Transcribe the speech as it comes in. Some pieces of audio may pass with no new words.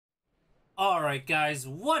Alright guys,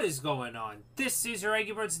 what is going on? This is your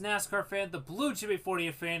Angry Birds NASCAR fan, the Blue Jimmy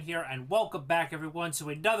 48 fan here, and welcome back everyone to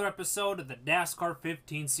another episode of the NASCAR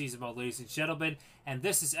 15 season mode, ladies and gentlemen. And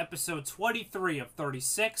this is episode 23 of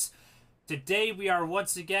 36. Today we are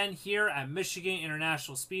once again here at Michigan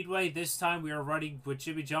International Speedway. This time we are running with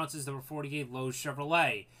Jimmy Johnson's number 48 Lowe's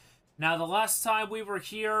Chevrolet. Now the last time we were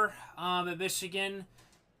here at Michigan,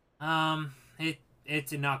 it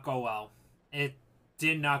did not go well. It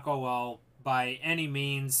did not go well by any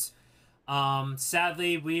means.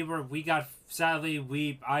 Sadly, I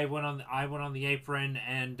went on the apron,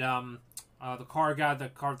 and the car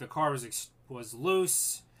was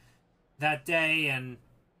loose that day, and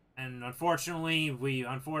unfortunately we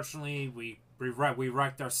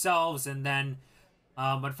wrecked ourselves, and then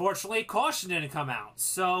unfortunately caution didn't come out.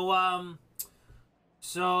 So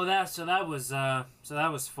that was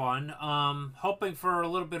fun. Hoping for a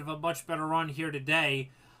little bit of a much better run here today.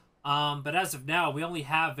 But as of now, we only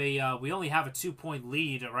have a 2-point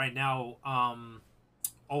lead right now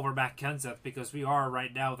over Matt Kenseth, because we are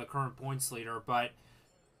right now the current points leader. But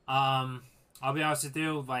I'll be honest with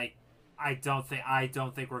you, like I don't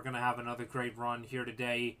think we're gonna have another great run here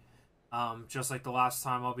today. Just like the last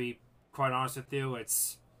time, I'll be quite honest with you.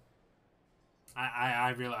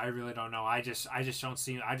 I really don't know. I just don't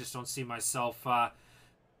see myself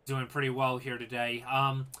doing pretty well here today.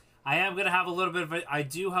 I am gonna have a little bit of a. I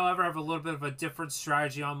do, however, have a little bit of a different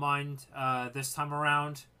strategy on mind this time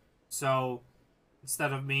around. So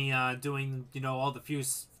instead of me doing all the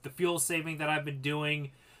fuel saving that I've been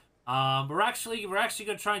doing, we're actually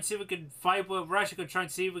gonna try and see if we can fight. We're actually gonna try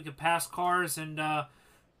and see if we can pass cars and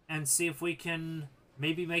see if we can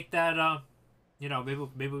maybe make that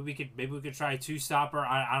maybe we could try a two-stopper.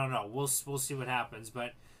 I don't know. We'll see what happens.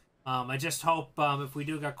 But I just hope if we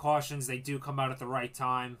do get cautions, they do come out at the right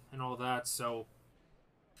time and all that. So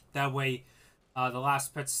that way, the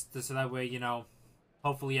last pits. So that way,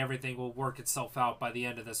 hopefully everything will work itself out by the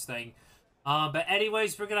end of this thing. But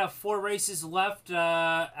anyways, we're gonna have 4 races left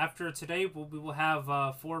after today. We will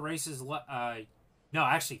have 4 races left. No,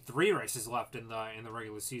 actually 3 races left in the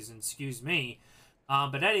regular season. Excuse me.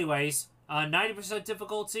 But anyways. 90%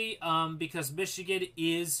 difficulty, because Michigan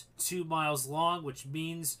is 2 miles long, which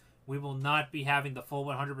means we will not be having the full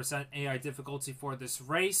 100% AI difficulty for this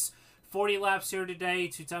race. 40 laps here today,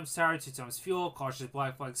 2 times tire, 2 times fuel, cautious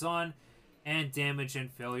black flags on, and damage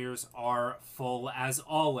and failures are full as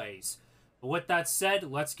always. But with that said,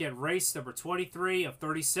 let's get race number 23 of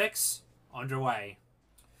 36 underway.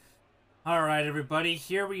 Alright everybody,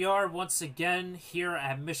 here we are once again here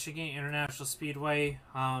at Michigan International Speedway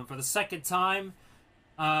for the second time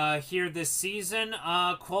here this season.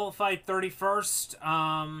 Qualified 31st.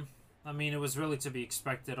 I mean, it was really to be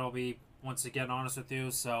expected, I'll be once again honest with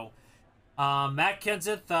you. So Matt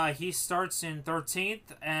Kenseth, he starts in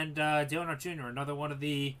 13th, and Dale Earnhardt Jr., another one of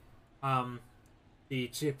the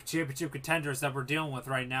championship contenders that we're dealing with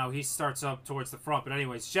right now, he starts up towards the front. But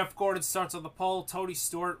anyways, Jeff Gordon starts on the pole. Tony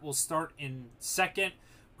Stewart will start in 2nd.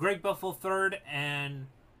 Greg Biffle 3rd. And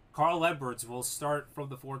Carl Edwards will start from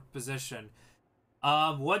the 4th position.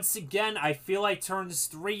 Once again, I feel like turns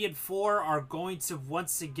 3 and 4 are going to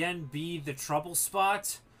once again be the trouble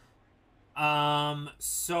spot.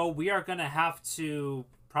 So we are going to have to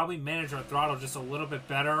probably manage our throttle just a little bit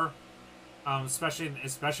better. Especially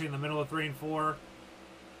in the middle of 3 and 4.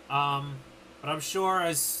 But I'm sure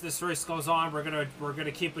as this race goes on, we're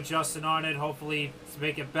gonna keep adjusting on it, hopefully to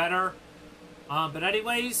make it better. But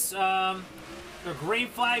anyways, the green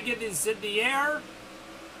flag is in the air,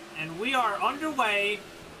 and we are underway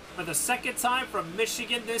for the 2nd time from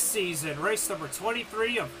Michigan this season. Race number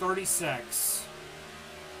 23 of 36.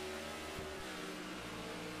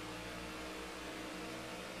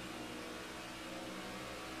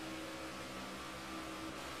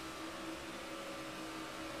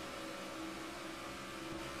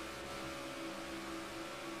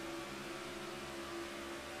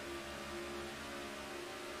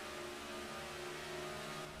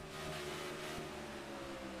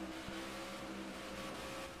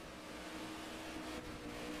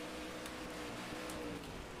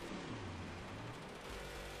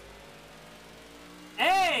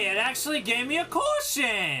 It actually gave me a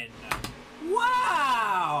caution!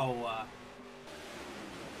 Wow!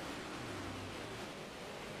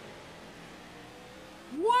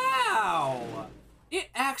 Wow! It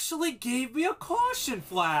actually gave me a caution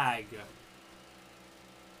flag!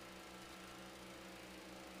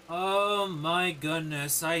 Oh my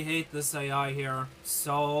goodness, I hate this AI here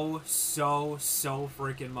so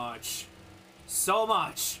freaking much. So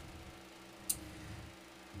much!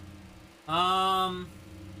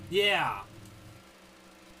 Yeah.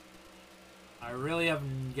 I really have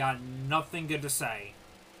got nothing good to say.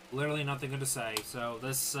 Literally nothing good to say. So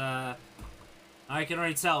this, I can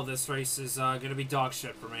already tell this race is gonna be dog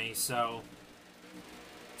shit for me, so...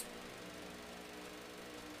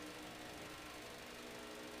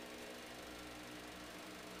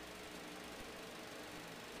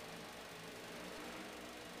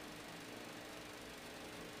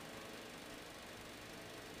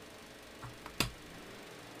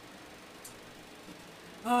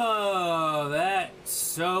 Oh, that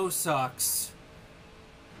so sucks.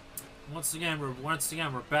 Once again, we're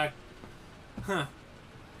back. Huh.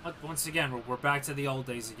 Once again, we're back to the old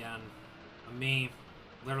days again. Me,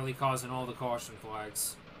 literally causing all the caution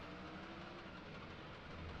flags.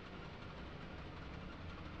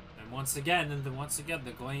 And once again,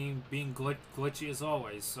 the Glen being glitchy as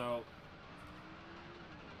always. So,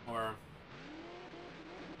 or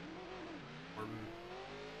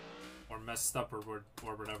messed up or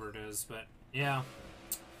whatever it is, but yeah.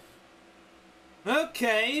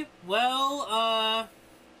 Okay, well,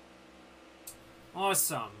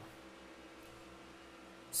 awesome.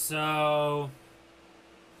 So,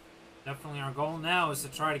 definitely our goal now is to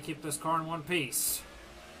try to keep this car in one piece.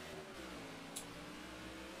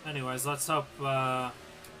 Anyways, let's hope we have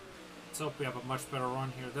a much better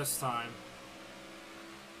run here this time.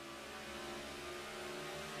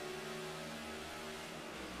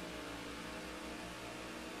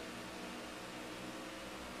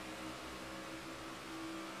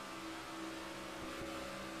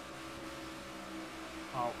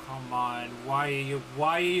 Oh, come on. Why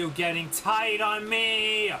are you getting tight on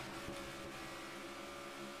me?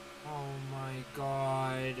 Oh my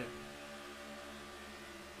god.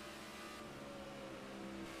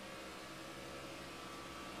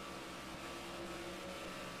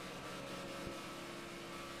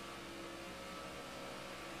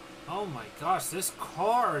 Oh my gosh, this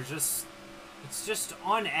car it's just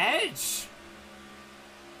on edge.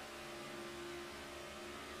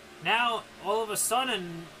 Now, all of a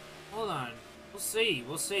sudden, hold on, we'll see.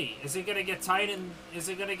 Is it gonna get tight is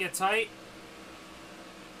it gonna get tight?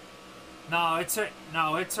 No,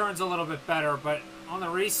 it turns a little bit better, but on the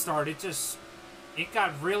restart, it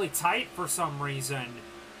got really tight for some reason.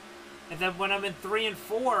 And then when I'm in 3 and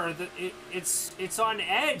 4, it's on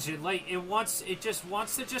edge. It just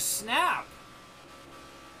wants to just snap.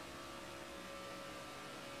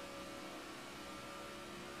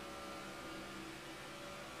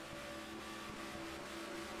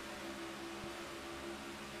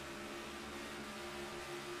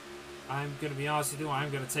 I'm gonna be honest with you,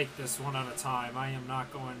 I'm gonna take this one at a time. I am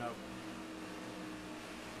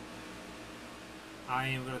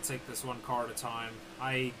gonna take this one car at a time.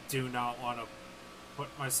 I do not want to put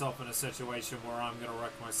myself in a situation where I'm gonna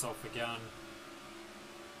wreck myself again.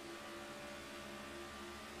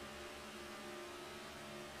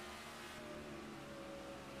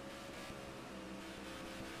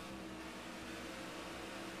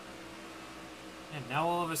 And now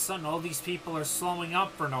all of a sudden, all these people are slowing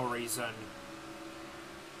up for no reason.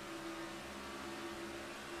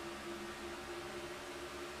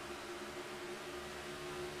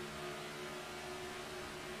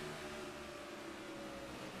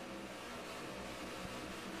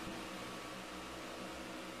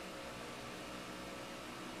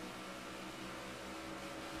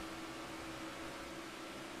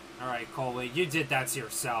 Alright, Coley, you did that to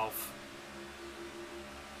yourself.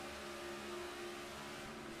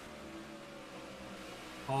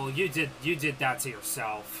 Oh, you did that to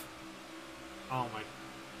yourself. Oh my.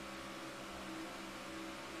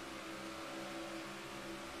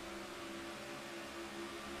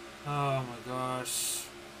 Oh my gosh.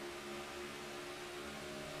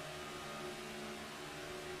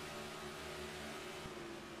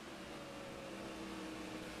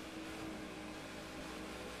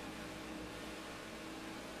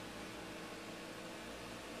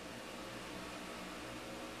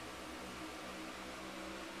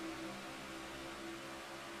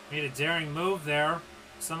 Made a daring move there.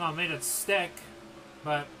 Somehow made it stick,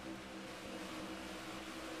 but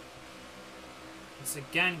it's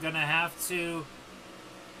again gonna have to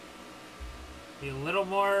be a little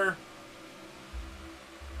more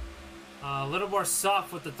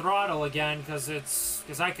soft with the throttle again,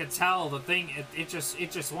 because I could tell the thing it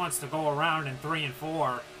just wants to go around in 3 and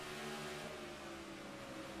 4.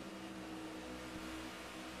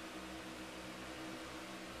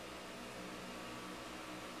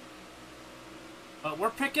 But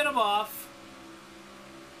we're picking them off.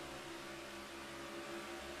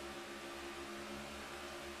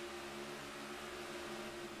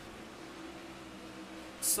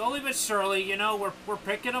 Slowly but surely, you know, we're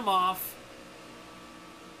picking them off.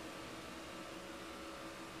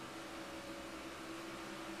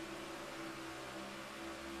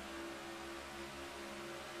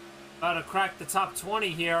 About to crack the top 20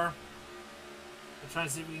 here. We're trying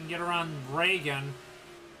to see if we can get around Reagan.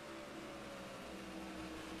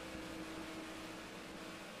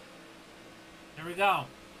 There we go.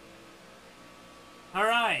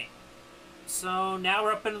 Alright. So now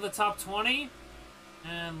we're up into the top 20.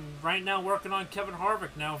 And right now working on Kevin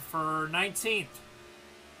Harvick now for 19th.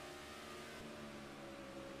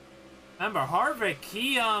 Remember, Harvick,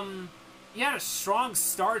 he had a strong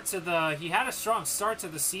start to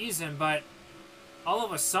the season, but all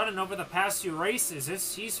of a sudden over the past few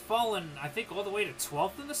races, he's fallen, I think, all the way to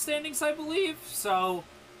 12th in the standings, I believe. So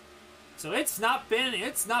it's not been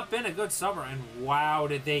a good summer, and wow,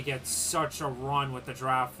 did they get such a run with the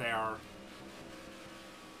draft there.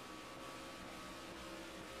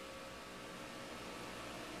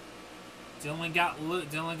 Dylan got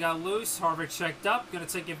loose. Harvick checked up. Gonna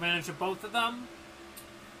take advantage of both of them.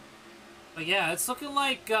 But yeah, it's looking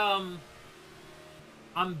like I'm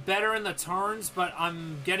better in the turns, but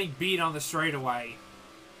I'm getting beat on the straightaway.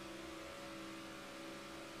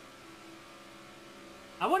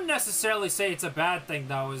 I wouldn't necessarily say it's a bad thing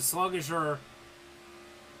though, as long as you're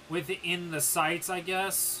within the sights, I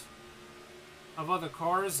guess, of other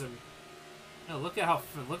cars. And you know, look at how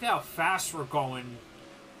fast we're going.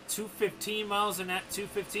 215 miles an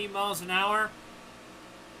hour.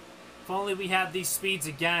 If only we had these speeds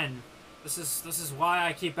again. This is why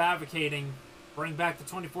I keep advocating bring back the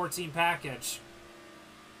 2014 package.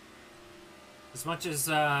 As much as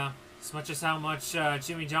how much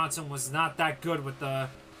Jimmy Johnson was not that good with the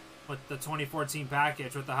 2014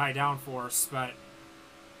 package with the high downforce, but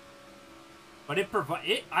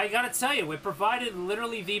I gotta tell you, it provided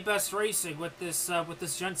literally the best racing with this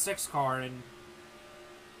Gen 6 car, and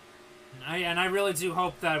I really do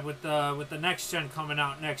hope that with the next gen coming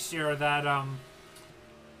out next year that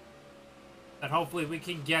hopefully we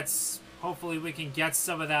can get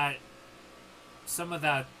some of that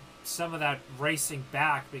racing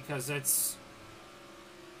back, because it's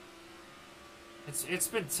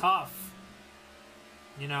been tough.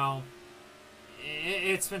 You know,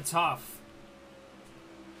 it's been tough.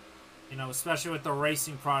 You know, especially with the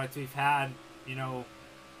racing product we've had, you know,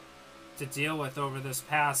 to deal with over this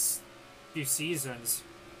past few seasons.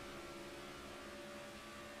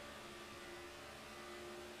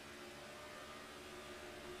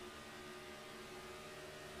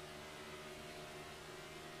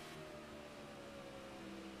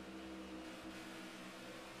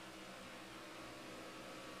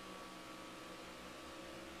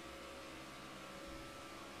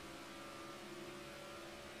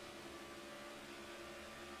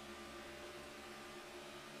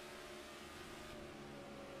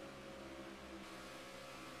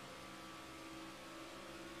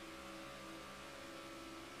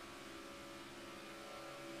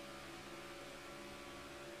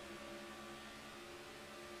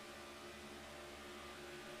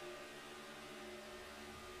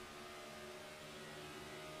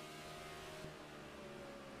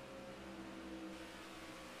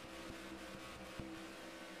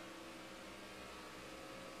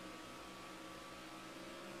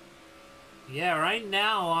 Yeah, right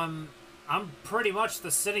now I'm pretty much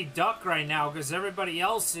the city duck right now, because everybody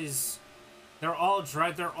else they're all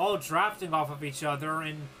drafting off of each other,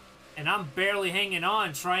 and I'm barely hanging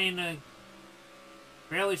on, trying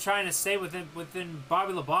to stay within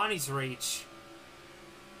Bobby Labonte's reach.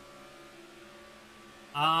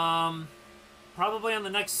 Probably on the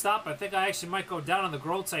next stop, I think I actually might go down on the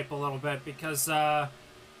grow tape a little bit, because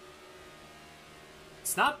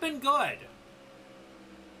it's not been good.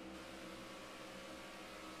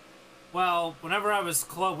 Well, whenever I was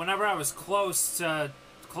closer to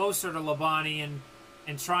Labonte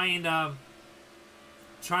and trying to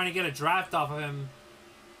get a draft off of him,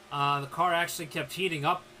 the car actually kept heating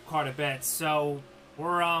up quite a bit. So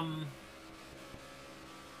we're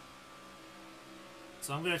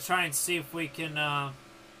so I'm gonna try and see if we can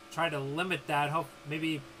try to limit that. Hope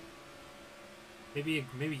maybe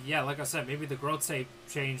yeah, like I said, maybe the growth tape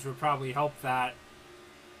change would probably help that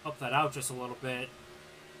out just a little bit.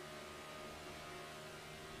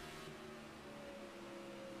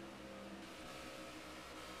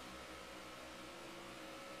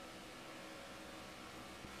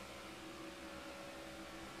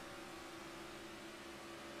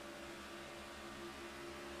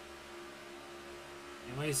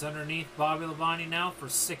 Anyways, underneath Bobby Labonte now for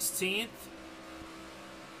 16th.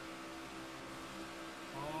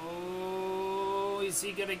 Oh, is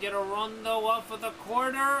he gonna get a run though off of the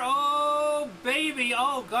corner? Oh, baby!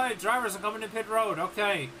 Oh, God, drivers are coming to pit road.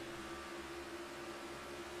 Okay.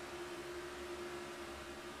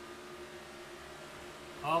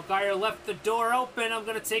 Oh, Geyer left the door open. I'm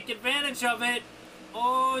going to take advantage of it.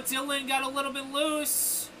 Oh, Dylan got a little bit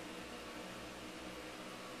loose.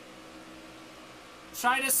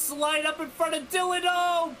 Try to slide up in front of Dylan.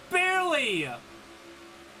 Oh, barely.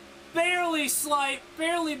 Barely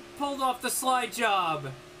pulled off the slide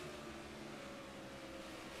job.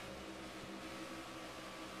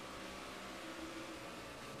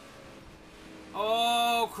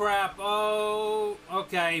 Oh, crap. Oh,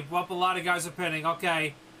 okay. Well, a lot of guys are pinning.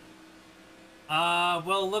 Okay.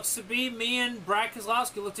 Well, it looks to be me and Brad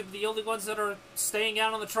Keselowski look to be the only ones that are staying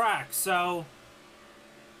out on the track, so...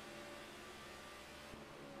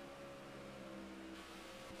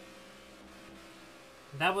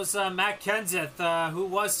 That was, Matt Kenseth, who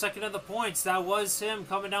was second in the points. That was him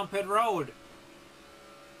coming down pit road.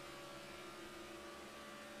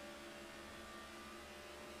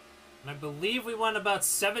 And I believe we went about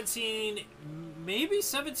 17, maybe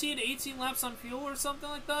 17, 18 laps on fuel or something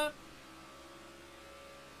like that.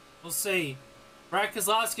 We'll see. Brad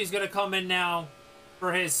Keselowski's gonna come in now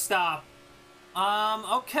for his stop.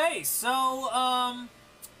 Okay, so,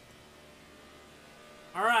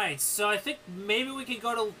 alright, so I think maybe we can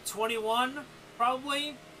go to 21,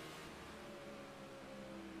 probably.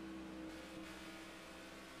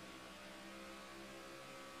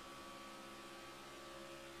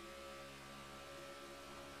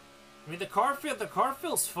 I mean, the car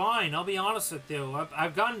feels fine, I'll be honest with you.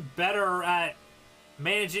 I've gotten better at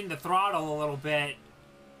managing the throttle a little bit.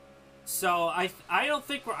 So I don't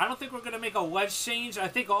think we're gonna make a wedge change. I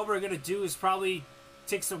think all we're gonna do is probably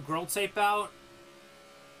take some grill tape out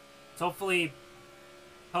to hopefully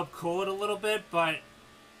help cool it a little bit. But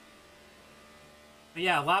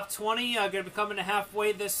yeah, lap 20. Gonna be coming to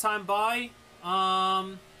halfway this time by.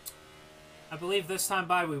 I believe this time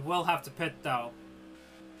by we will have to pit though.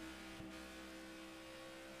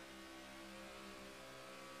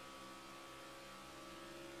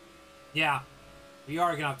 Yeah, we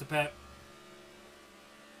are gonna have to pit.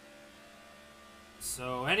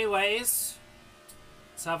 So anyways,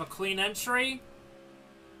 let's have a clean entry.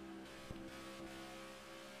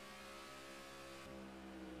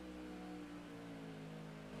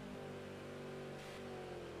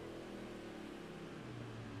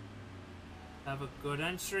 Have a good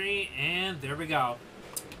entry, and there we go.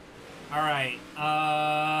 Alright,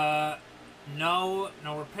 no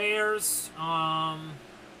repairs.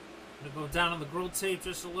 Gonna go down on the grill tape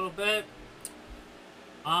just a little bit.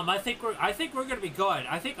 I think we're gonna be good.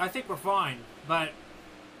 I think we're fine. But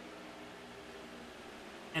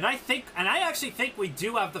I actually think we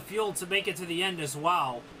do have the fuel to make it to the end as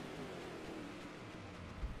well.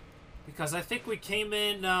 Because I think we came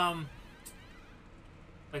in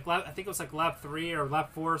like I think it was like lap 3 or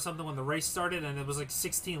lap 4 or something when the race started, and it was like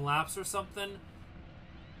 16 laps or something.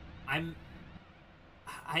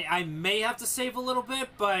 I may have to save a little bit,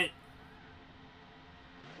 but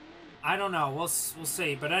I don't know. We'll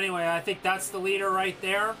see. But anyway, I think that's the leader right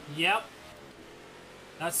there. Yep.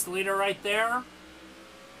 That's the leader right there.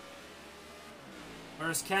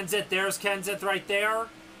 Where's Kenseth? There's Kenseth right there.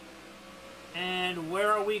 And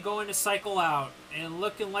where are we going to cycle out? And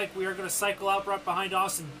looking like we are going to cycle out right behind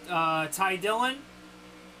Austin, Ty Dillon.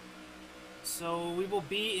 So we will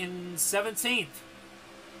be in 17th.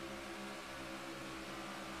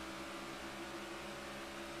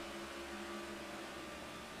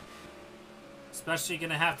 Especially going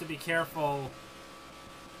to have to be careful,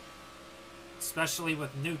 especially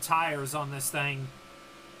with new tires on this thing.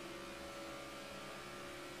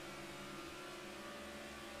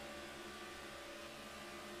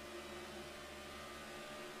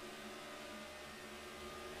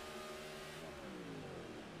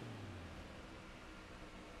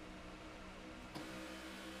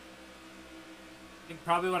 I think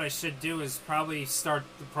probably what I should do is probably start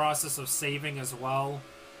the process of saving as well.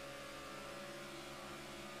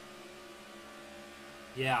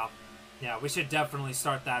 Yeah, we should definitely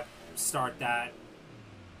start that.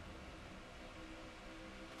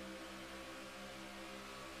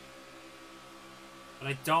 But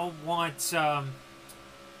I don't want, I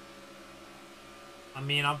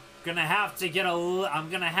mean, I'm gonna have to get a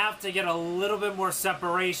little bit more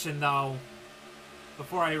separation though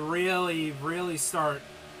before I really start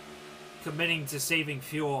committing to saving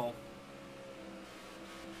fuel.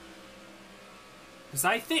 Because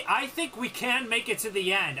I think we can make it to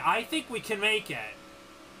the end. I think we can make it.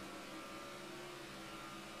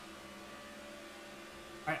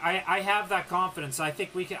 I have that confidence. I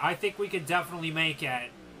think we can definitely make it.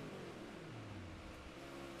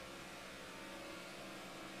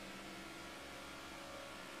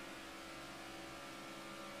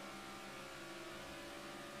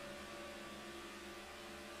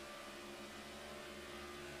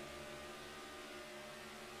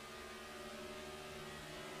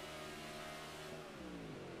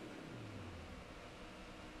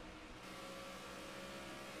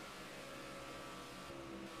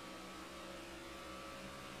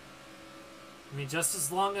 mean, just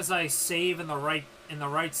as long as I save in the right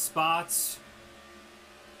spots.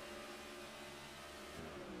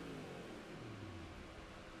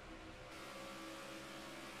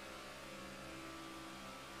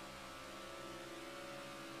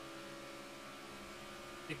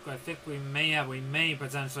 I think we may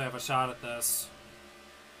potentially have a shot at this.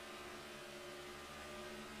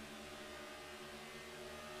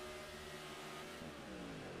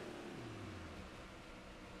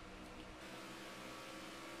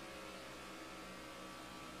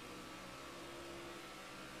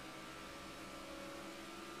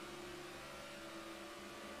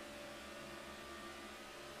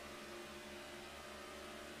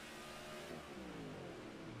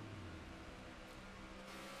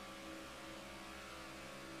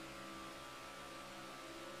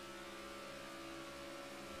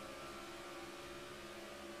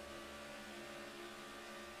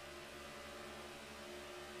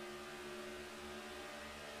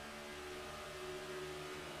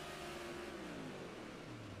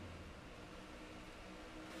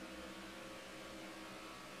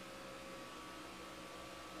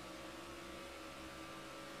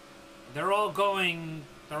 They're all going.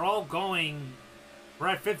 We're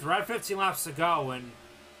at 15 laps to go, and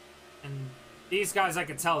these guys, I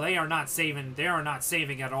can tell they are not saving. They are not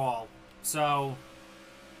saving at all. So,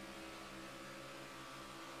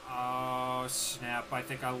 oh snap! I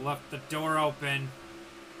think I left the door open.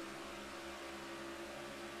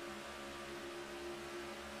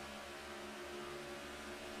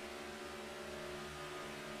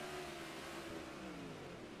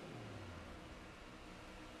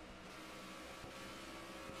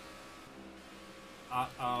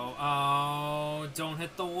 Uh-oh. Oh, don't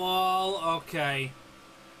hit the wall. Okay.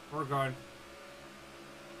 We're good.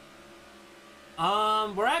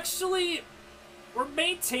 We're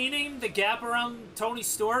maintaining the gap around Tony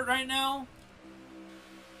Stewart right now.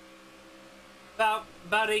 About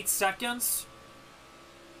 8 seconds.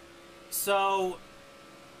 So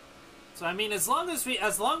I mean, as long as we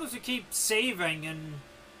keep saving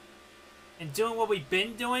and doing what we've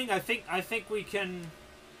been doing, I think we can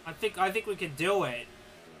do it.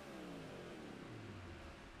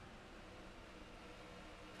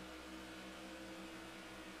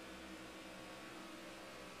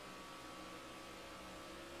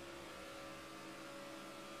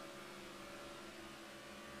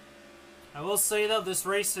 I will say though, this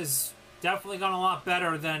race has definitely gone a lot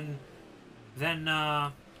better than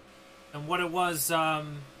what it was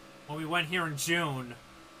when we went here in June,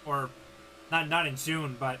 or not in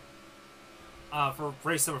June, but for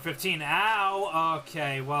race number 15. Ow.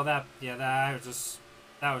 Okay. Well, that was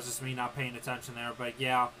just me not paying attention there. But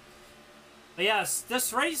yeah. But yes,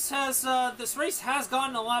 this race has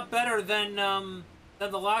gotten a lot better than the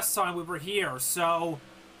last time we were here. So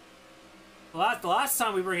the last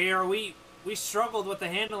time we were here, we struggled with the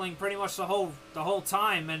handling pretty much the whole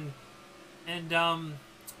time, and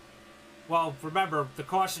well, remember the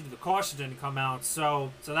caution didn't come out,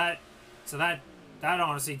 so that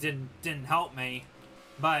honestly didn't help me,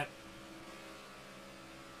 but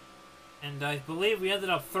and I believe we ended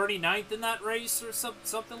up 39th in that race or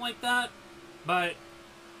something like that, but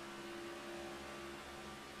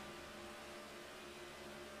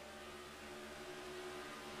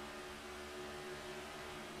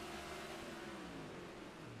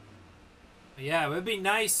yeah, it would be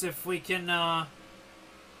nice if we can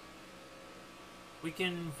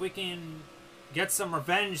get some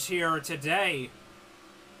revenge here today.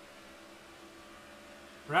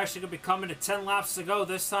 We're actually gonna be coming to 10 laps to go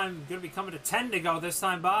this time. Gonna be coming to 10 to go this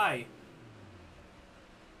time by.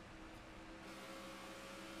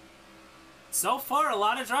 So far, a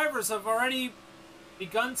lot of drivers have already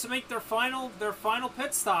begun to make their final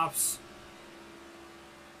pit stops.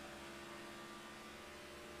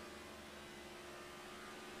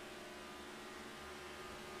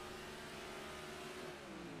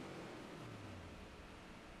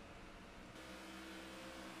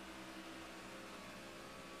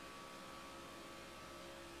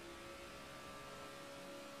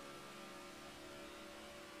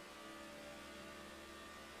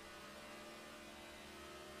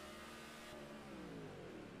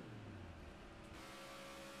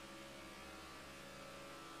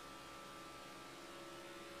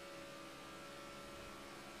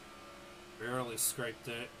 Barely scraped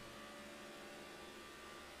it.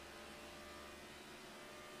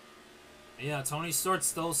 Yeah, Tony Stewart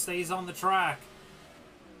still stays on the track.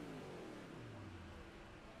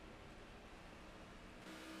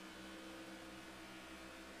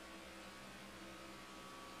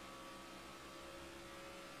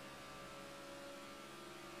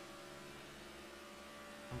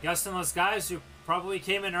 I'm guessing those guys who probably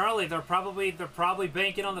came in early. They're probably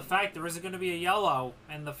banking on the fact there isn't going to be a yellow,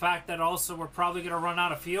 and the fact that also we're probably going to run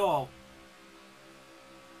out of fuel.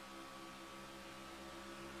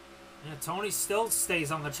 Yeah, Tony still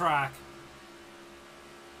stays on the track.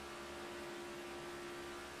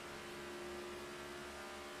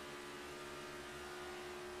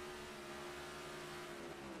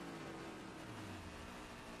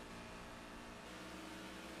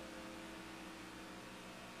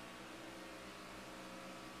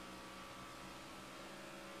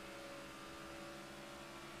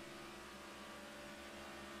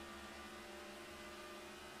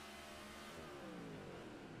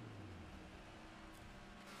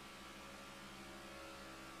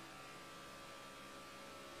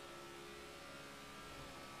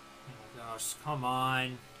 Gosh, come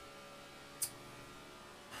on.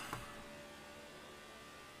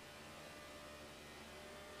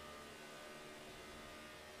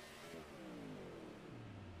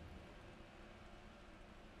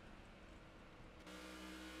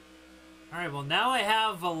 Alright, well now I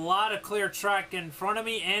have a lot of clear track in front of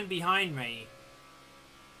me and behind me.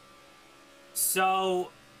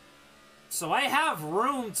 So I have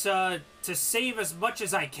room to save as much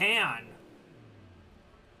as I can.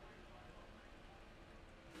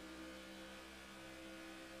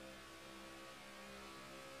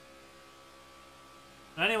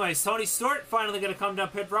 Anyways, Tony Stewart finally going to come down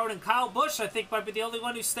pit road, and Kyle Busch, I think, might be the only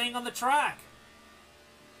one who's staying on the track.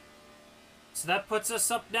 So that puts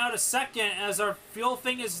us up now to second, as our fuel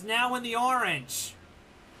thing is now in the orange.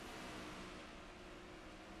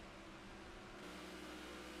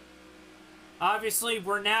 Obviously,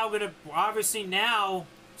 now,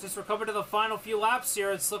 since we're coming to the final few laps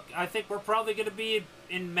here, I think we're probably going to be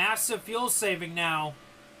in massive fuel saving now.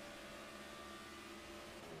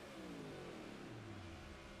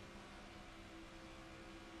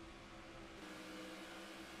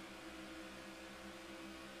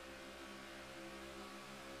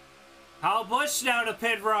 Kyle Busch now to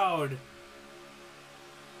pit road.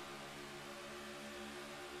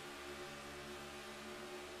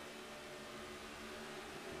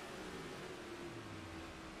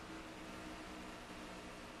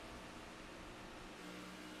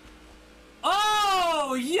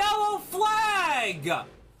 Oh, yellow flag!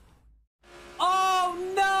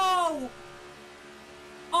 Oh, no!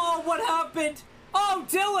 Oh, what happened? Oh,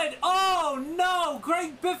 Dylan! Oh, no!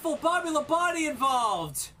 Greg Biffle, Bobby Labonte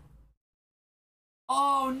involved!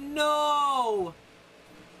 Oh no!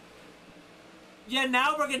 Yeah,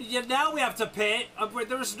 now we have to pit.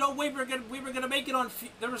 There was no way we were gonna make it on.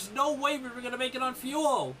 There was no way we were gonna make it on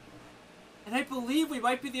fuel. And I believe we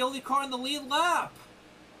might be the only car in the lead lap.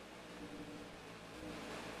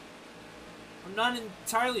 I'm not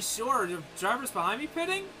entirely sure. Are the drivers behind me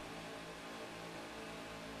pitting?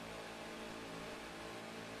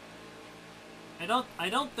 I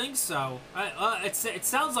don't think so. It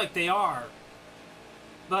sounds like they are.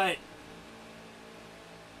 But,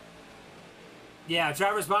 yeah,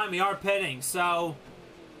 drivers behind me are pitting, so...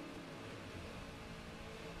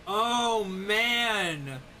 Oh,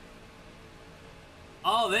 man!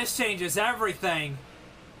 Oh, this changes everything!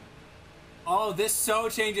 Oh, this so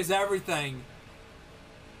changes everything!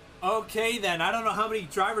 Okay, then. I don't know how many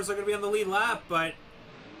drivers are going to be on the lead lap, but...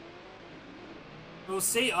 We'll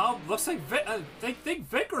see. Oh, looks like I think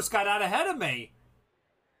Vickers got out ahead of me.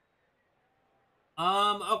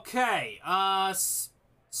 Okay, so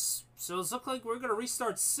it looks like we're gonna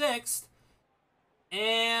restart 6th,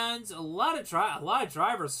 and a lot of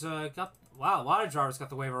drivers got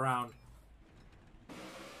the wave around.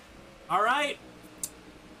 All right,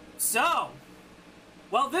 so,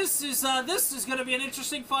 well, this is gonna be an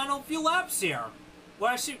interesting final few laps here.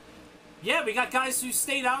 Well, actually, yeah, we got guys who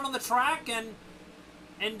stayed out on the track, and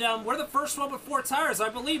we're the first one with 4 tires. I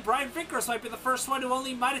believe Brian Vickers might be the first one who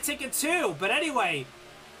only might have taken 2. But anyway,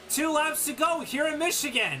 2 laps to go here in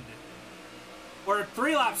Michigan. Or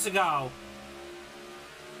 3 laps to go.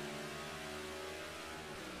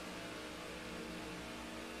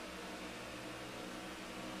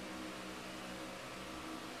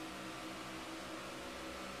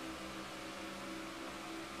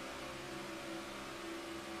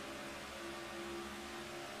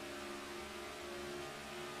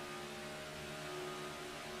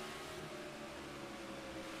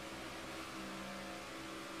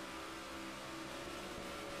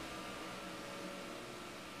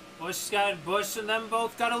 Busch and them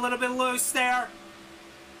both got a little bit loose there.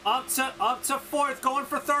 Up to 4th, going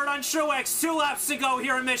for 3rd on Truex. 2 laps to go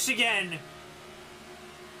here in Michigan.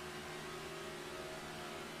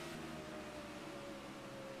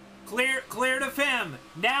 Cleared of him.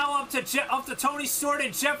 Now up to Tony Stewart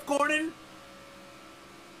and Jeff Gordon.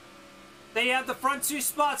 They have the front two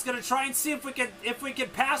spots. Gonna try and see if we can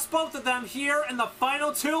pass both of them here in the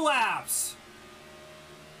final 2 laps.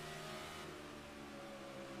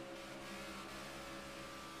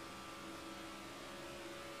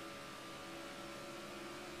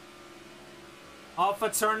 Off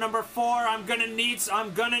of turn number 4, I'm gonna need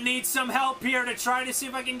some help here to try to see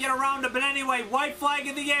if I can get around it. But anyway, white flag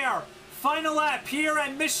in the air. Final lap here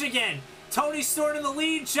at Michigan. Tony Stewart in the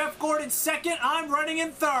lead, Jeff Gordon second. I'm running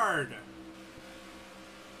in third.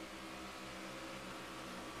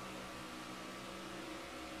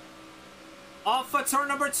 Off of turn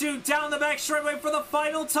number 2, down the back straightaway for the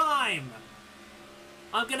final time.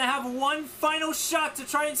 I'm gonna have one final shot to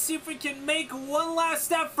try and see if we can make one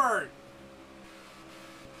last effort.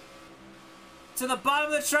 To the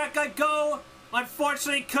bottom of the track I go.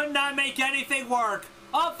 Unfortunately, could not make anything work.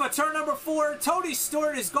 Off of turn number 4, Tony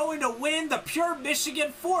Stewart is going to win the Pure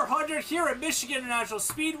Michigan 400 here at Michigan International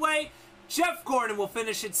Speedway. Jeff Gordon will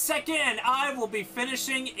finish in second, and I will be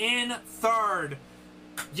finishing in third.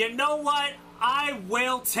 You know what? I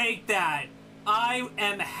will take that. I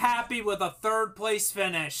am happy with a third place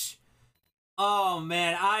finish. Oh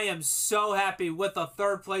man, I am so happy with a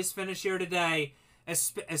third place finish here today.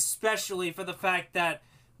 Especially for the fact that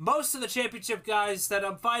most of the championship guys that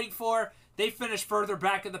I'm fighting for, they finish further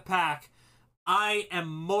back in the pack. I am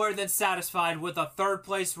more than satisfied with a third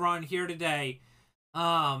place run here today.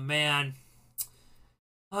 Oh man.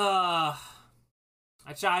 I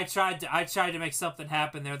tried to make something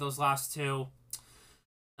happen there those last 2.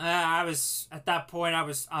 I was at that point I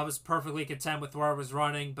was perfectly content with where I was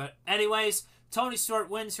running, but anyways, Tony Stewart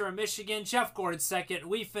wins here in Michigan. Jeff Gordon second.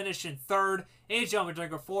 We finish in third. A.J.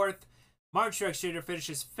 Allmendinger fourth. Martin Truex Jr.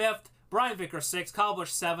 finishes 5th. Brian Vickers 6th. Kyle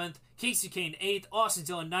Busch 7th. Casey Kane 8th. Austin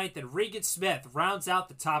Dillon 9th. And Regan Smith rounds out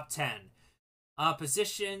the top 10.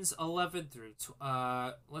 Positions 11 through...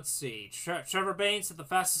 let's see. Trevor Baynes at the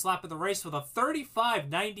fastest lap of the race with a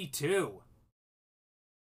 35.92.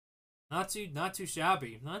 Not too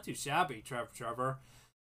shabby. Not too shabby, Trevor.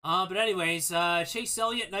 But anyways, Chase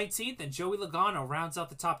Elliott 19th and Joey Logano rounds out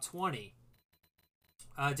the top 20.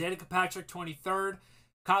 Danica Patrick 23rd,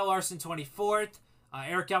 Kyle Larson 24th,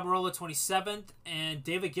 Eric Almirola 27th, and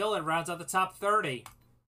David Gillen rounds out the top 30.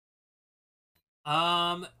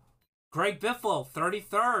 Greg Biffle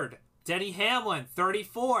 33rd, Denny Hamlin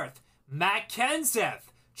 34th, Matt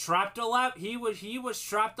Kenseth trapped a lap. He was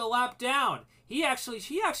trapped a lap down. He actually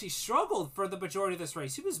struggled for the majority of this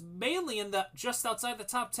race. He was mainly in the just outside the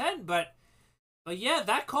top 10, but yeah,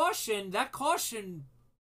 that caution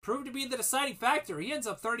proved to be the deciding factor. He ends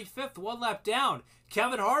up 35th, 1 lap down.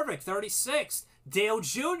 Kevin Harvick 36th, Dale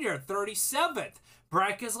Jr. 37th,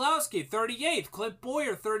 Brad Keselowski 38th, Clint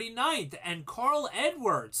Bowyer 39th, and Carl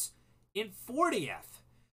Edwards in 40th.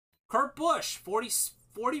 Kurt Busch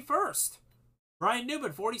 41st, Ryan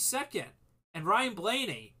Newman 42nd, and Ryan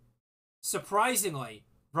Blaney. Surprisingly,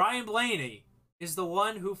 Ryan Blaney is the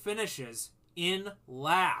one who finishes in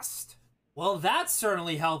last. Well, that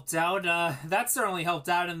certainly helped out. In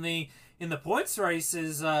the points race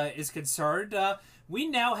is concerned. We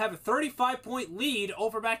now have a 35-point lead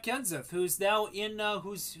over Matt Kenseth, who's now in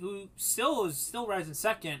who still rising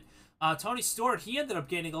second. Tony Stewart, he ended up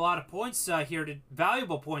gaining a lot of points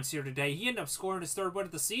valuable points here today. He ended up scoring his 3rd win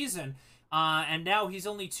of the season. And now he's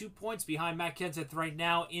only 2 points behind Matt Kenseth right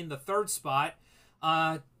now in the 3rd spot.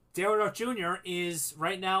 Dale Earnhardt Jr. is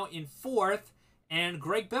right now in 4th, and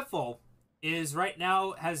Greg Biffle has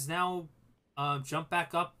now jumped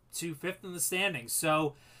back up to 5th in the standings.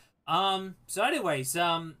 So anyways,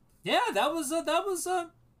 yeah, that was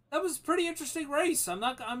a pretty interesting race. I'm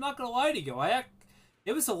not gonna lie to you.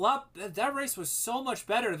 It was a lot. That race was so much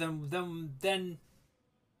better than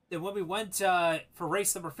when we went for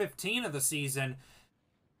race number 15 of the season.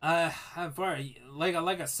 Like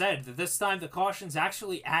I said, this time the cautions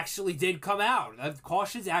actually did come out. The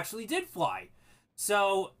cautions actually did fly.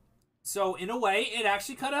 So in a way, it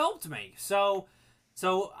actually kind of helped me. So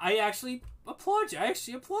I actually applaud you.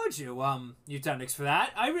 You Technics, for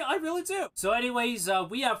that. I really do. So anyways,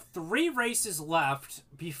 we have 3 races left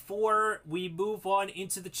before we move on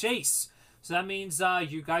into the chase. So that means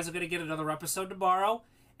you guys are gonna get another episode tomorrow.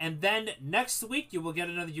 And then next week you will get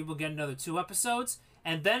another 2 episodes,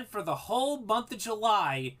 and then for the whole month of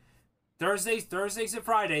July, Thursdays and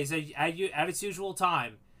Fridays at its usual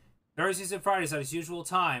time. Thursdays and Fridays at its usual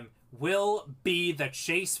time will be the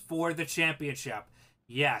chase for the championship.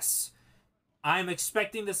 Yes, I'm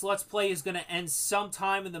expecting this Let's Play is going to end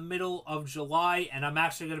sometime in the middle of July, and I'm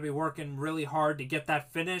actually going to be working really hard to get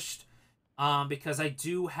that finished, because I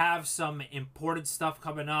do have some important stuff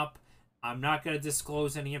coming up. I'm not going to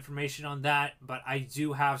disclose any information on that, but I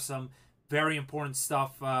do have some very important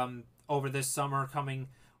stuff over this summer coming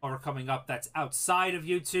up that's outside of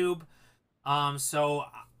YouTube. So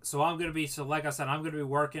I'm gonna be, so like I said, I'm gonna be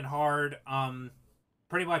working hard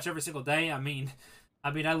pretty much every single day. I mean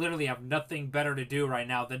I literally have nothing better to do right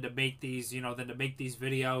now than to make these,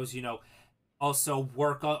 videos, also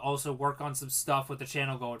work on some stuff with the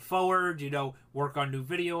channel going forward, work on new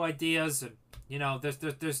video ideas, and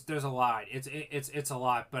there's a lot. It's a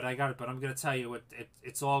lot, but I'm gonna tell you,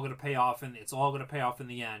 it's all gonna pay off, and it's all gonna pay off in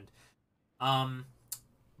the end.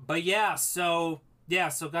 But yeah, so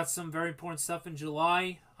got some very important stuff in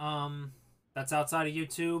July that's outside of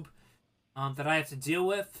YouTube that I have to deal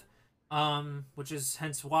with, which is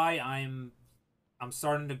hence why I'm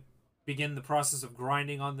starting to begin the process of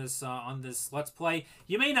grinding on this Let's Play.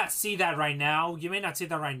 You may not see that right now.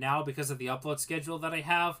 Because of the upload schedule that I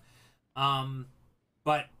have.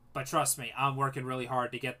 But trust me, I'm working really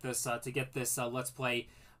hard to get this Let's Play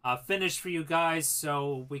finished for you guys,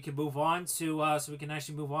 so we can move on to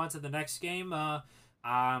actually move on to the next game. We're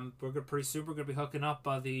gonna be hooking up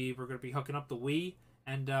the Wii,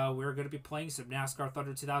 and we're gonna be playing some NASCAR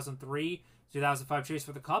Thunder 2003. 2005 Chase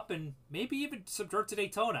for the Cup, and maybe even some Dirt to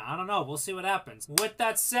Daytona. I don't know. We'll see what happens. With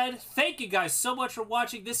that said, thank you guys so much for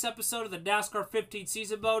watching this episode of the NASCAR 15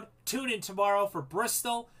 Season Mode. Tune in tomorrow for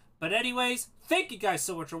Bristol. But anyways, thank you guys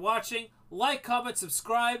so much for watching. Like, comment,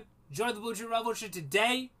 subscribe. Join the Blue Dream Revolution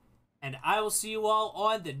today. And I will see you all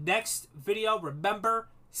on the next video. Remember,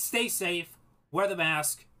 stay safe, wear the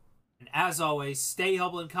mask, and as always, stay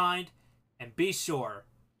humble and kind, and be sure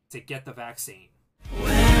to get the vaccine.